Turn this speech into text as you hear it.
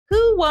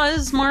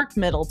was Mark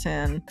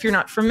Middleton? If you're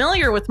not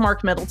familiar with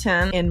Mark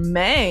Middleton, in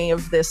May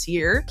of this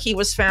year, he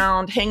was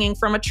found hanging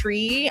from a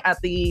tree at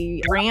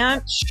the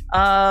ranch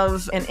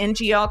of an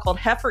NGO called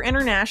Heifer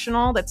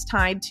International that's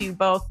tied to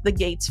both the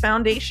Gates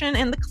Foundation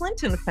and the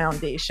Clinton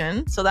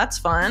Foundation. So that's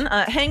fun.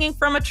 Hanging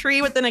from a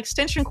tree with an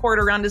extension cord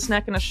around his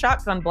neck and a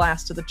shotgun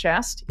blast to the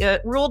chest.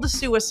 It ruled a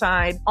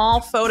suicide.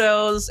 All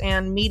photos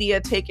and media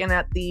taken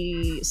at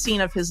the scene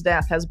of his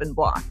death has been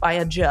blocked by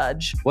a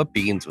judge. What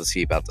beans was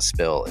he about to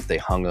spill if they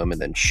hung him and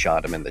then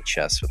shot him in the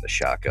chest with a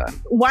shotgun?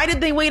 Why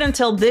did they wait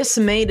until this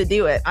May to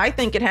do it? I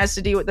think it has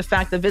to do with the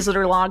fact the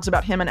visitor logs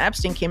about him and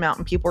Epstein came out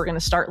and people were going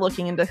to start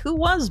looking into who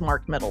was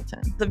Mark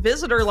Middleton. The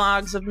visitor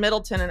logs of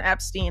Middleton and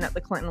Epstein at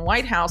the Clinton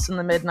White House in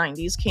the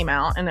mid-90s came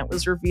out, and it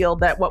was revealed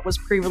that what was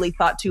previously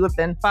thought to have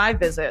been 5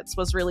 visits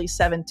was really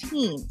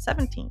 17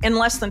 in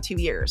less than 2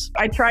 years.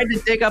 I tried to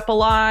dig up a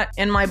lot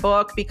in my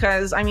book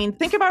because, I mean,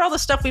 think about all the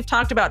stuff we've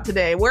talked about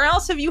today. Where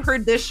else have you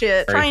heard this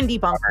shit? Try and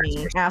debunk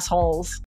me, assholes.